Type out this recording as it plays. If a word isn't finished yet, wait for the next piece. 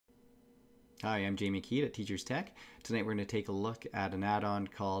Hi, I'm Jamie Keat at Teachers Tech. Tonight we're going to take a look at an add-on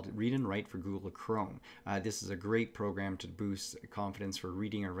called Read&Write for Google Chrome. This is a great program to boost confidence for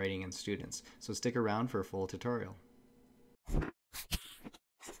reading or writing in students. So stick around for a full tutorial.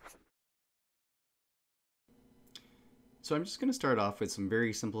 So I'm just going to start off with some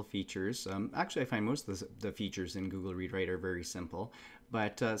very simple features. Actually, I find most of the features in Google Read/Write are very simple,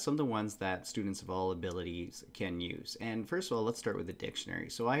 but some of the ones that students of all abilities can use. And first of all, let's start with the dictionary.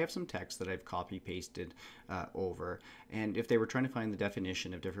 So I have some text that I've copy-pasted over, and if they were trying to find the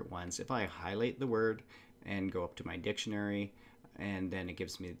definition of different ones, if I highlight the word and go up to my dictionary, and then it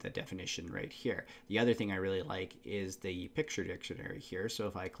gives me the definition right here. The other thing I really like is the picture dictionary here. So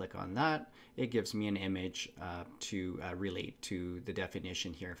if I click on that, it gives me an image to relate to the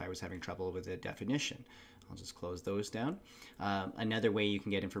definition here if I was having trouble with the definition. I'll just close those down. Another way you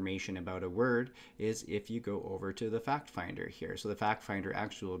can get information about a word is if you go over to the fact finder here. So the fact finder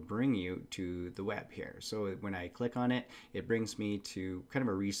actually will bring you to the web here. So when I click on it, it brings me to kind of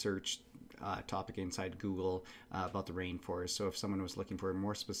a research topic inside Google about the rainforest. So if someone was looking for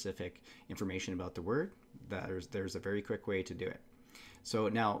more specific information about the word, there's a very quick way to do it. So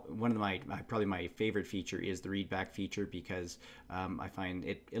now one of probably my favorite feature is the read back feature because I find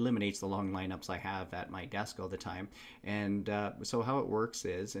it eliminates the long lineups I have at my desk all the time. And so how it works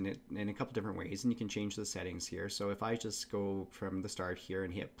is in a couple different ways, and you can change the settings here. So if I just go from the start here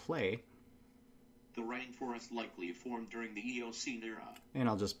and hit play, the rainforest likely formed during the Eocene era. And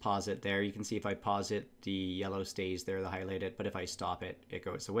I'll just pause it there. You can see if I pause it, the yellow stays there, the highlighted, but if I stop it, it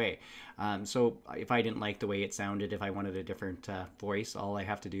goes away. So if I didn't like the way it sounded, if I wanted a different voice, all I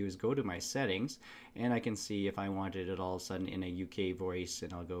have to do is go to my settings, and I can see if I wanted it all of a sudden in a UK voice,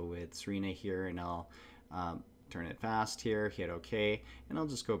 and I'll go with Serena here, and I'll turn it fast here, hit OK, and I'll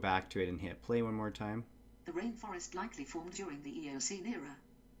just go back to it and hit play one more time. The rainforest likely formed during the Eocene era.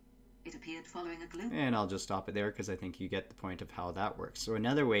 It appeared following a gloom. And I'll just stop it there because I think you get the point of how that works. So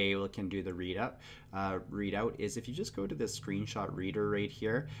another way we can do the readout is if you just go to the screenshot reader right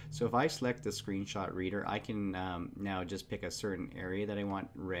here. So if I select the screenshot reader, I can now just pick a certain area that I want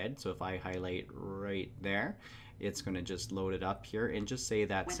read. So if I highlight right there, it's going to just load it up here and just say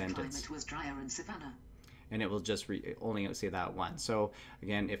that when sentence. When the climate was drier in Savannah. And it will just only say that one. So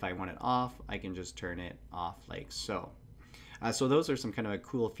again, if I want it off, I can just turn it off like so. So those are some kind of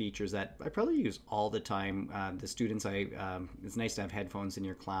cool features that I probably use all the time. The students, it's nice to have headphones in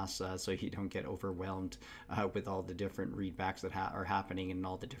your class so you don't get overwhelmed with all the different readbacks that are happening and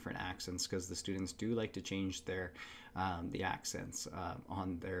all the different accents, because the students do like to change their the accents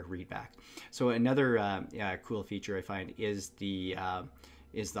on their readback. So another cool feature I find is the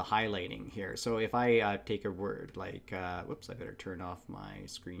highlighting here. So if I take a word like, whoops, I better turn off my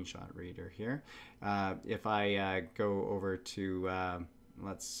screenshot reader here. If I go over to,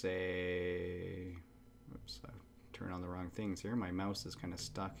 let's say, whoops, I turn on the wrong things here. My mouse is kind of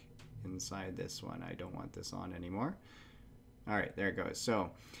stuck inside this one. I don't want this on anymore. All right, there it goes.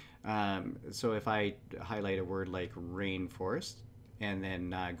 So, so if I highlight a word like rainforest, and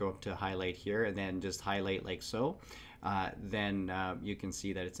then go up to highlight here, and then just highlight like so, then you can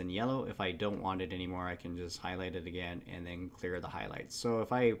see that it's in yellow. If I don't want it anymore, I can just highlight it again and then clear the highlights. So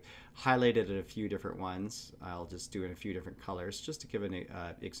if I highlighted a few different ones, I'll just do it in a few different colors just to give an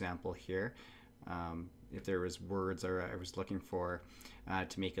example here. If there was words I was looking for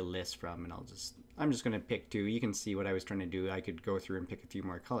to make a list from, and I'm just going to pick two. You can see what I was trying to do. I could go through and pick a few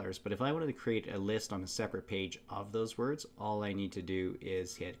more colors, but if I wanted to create a list on a separate page of those words, all I need to do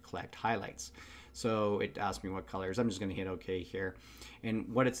is hit collect highlights. So it asks me what colors. I'm just going to hit OK here, and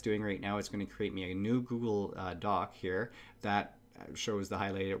what it's doing right now, it's going to create me a new Google Doc here that shows the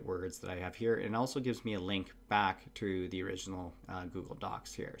highlighted words that I have here, and also gives me a link back to the original Google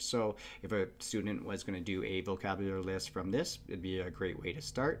Docs here. So if a student was going to do a vocabulary list from this, it'd be a great way to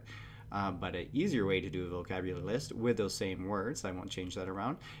start. But an easier way to do a vocabulary list with those same words, I won't change that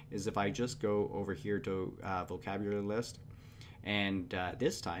around, is if I just go over here to vocabulary list, and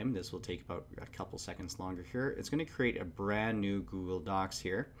this time, this will take about a couple seconds longer here, it's going to create a brand new Google Docs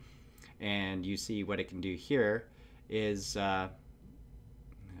here, and you see what it can do here is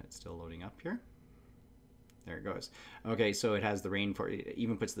it's still loading up here. There it goes. Okay, so it has the rainforest. It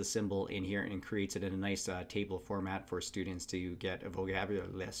even puts the symbol in here and creates it in a nice table format for students to get a vocabulary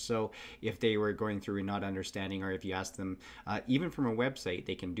list. So if they were going through and not understanding, or if you ask them, even from a website,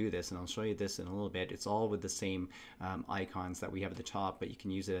 they can do this. And I'll show you this in a little bit. It's all with the same icons that we have at the top, but you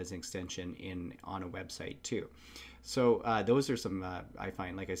can use it as an extension on a website too. So those are some, I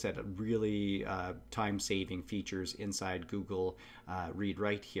find, like I said, really time-saving features inside Google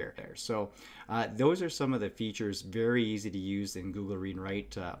Read/Write here. So those are some of the features, very easy to use in Google Read and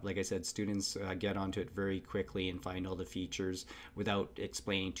Write. Like I said, students get onto it very quickly and find all the features without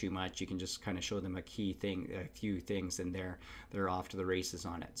explaining too much. You can just kind of show them a few things, and they're off to the races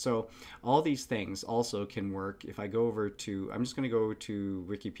on it. So all these things also can work. If I go over to, I'm just going to go to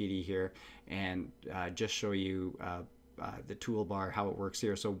Wikipedia here and just show you the toolbar, how it works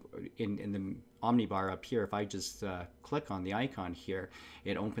here. So in the Omnibar up here, if I just click on the icon here,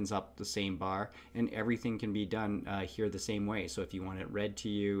 it opens up the same bar, and everything can be done here the same way. So if you want it read to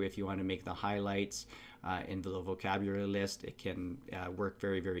you, if you want to make the highlights into the vocabulary list, it can work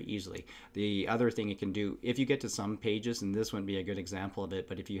very, very easily. The other thing it can do, if you get to some pages, and this wouldn't be a good example of it,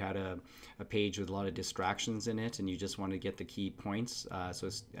 but if you had a page with a lot of distractions in it and you just want to get the key points, so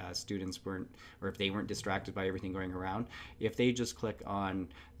students weren't, or if they weren't distracted by everything going around, if they just click on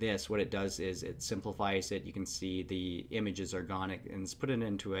this, what it does is it simplifies it. You can see the images are gone, and it's put it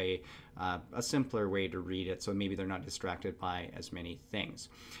into a simpler way to read it, so maybe they're not distracted by as many things.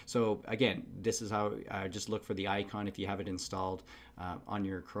 So again, this is how just look for the icon if you have it installed on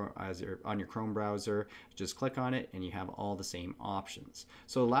your Chrome browser. Just click on it and you have all the same options.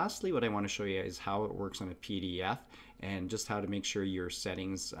 So lastly, what I want to show you is how it works on a PDF, and just how to make sure your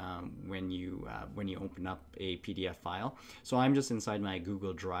settings when you open up a PDF file. So I'm just inside my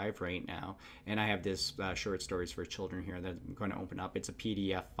Google Drive right now, and I have this short stories for children here that I'm going to open up. It's a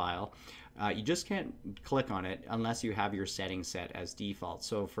PDF file. You just can't click on it unless you have your settings set as default.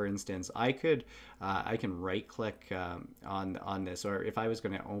 So for instance, I can right click on this, or if I was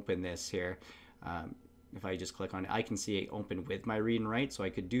going to open this here, if I just click on it, I can see it open with my Read and Write, so I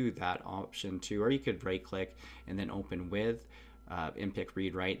could do that option too, or you could right click and then open with and pick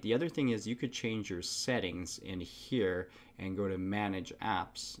Read Write. The other thing is you could change your settings in here and go to Manage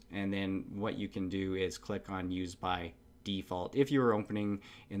Apps, and then what you can do is click on Use by Default if you were opening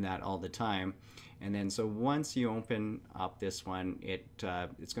in that all the time. And then so once you open up this one,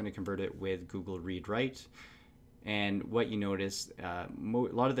 it's going to convert it with Google Read Write. And what you notice, a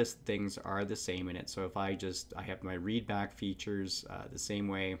lot of these things are the same in it. So if I have my read back features the same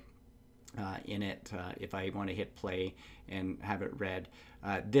way in it. If I want to hit play and have it read,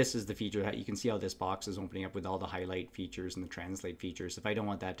 this is the feature that you can see how this box is opening up with all the highlight features and the translate features. If I don't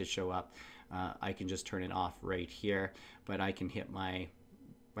want that to show up, I can just turn it off right here, but I can hit my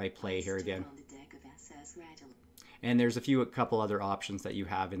play here again. And there's a couple other options that you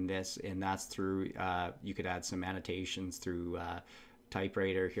have in this, and that's through, you could add some annotations through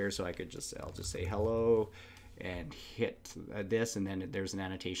typewriter here. So I'll just say hello and hit this, and then there's an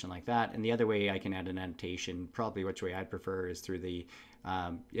annotation like that. And the other way I can add an annotation, probably which way I'd prefer, is through the,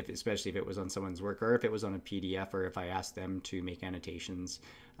 especially if it was on someone's work, or if it was on a PDF, or if I asked them to make annotations,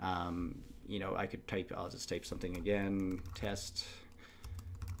 I could I'll just type something again, test,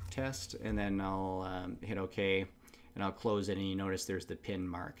 and then I'll hit OK. And I'll close it, and you notice there's the pin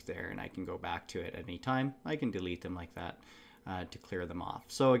mark there, and I can go back to it at any time. I can delete them like that to clear them off.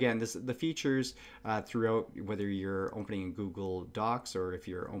 So again, the features throughout, whether you're opening in Google Docs or if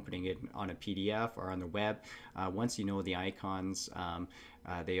you're opening it on a PDF or on the web, once you know the icons,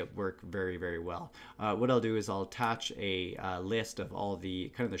 they work very, very well. What I'll do is I'll attach a list of all the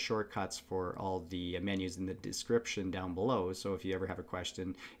kind of the shortcuts for all the menus in the description down below. So if you ever have a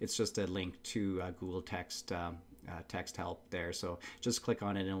question, it's just a link to Google Text text help there. So just click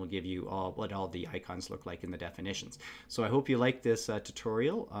on it and it will give you what all the icons look like in the definitions. So I hope you like this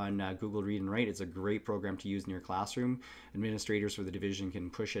tutorial on Google Read and Write. It's a great program to use in your classroom. Administrators for the division can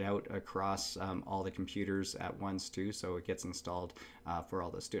push it out across all the computers at once too, so it gets installed for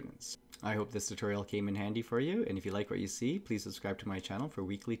all the students. I hope this tutorial came in handy for you, and if you like what you see, please subscribe to my channel for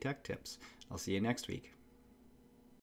weekly tech tips. I'll see you next week.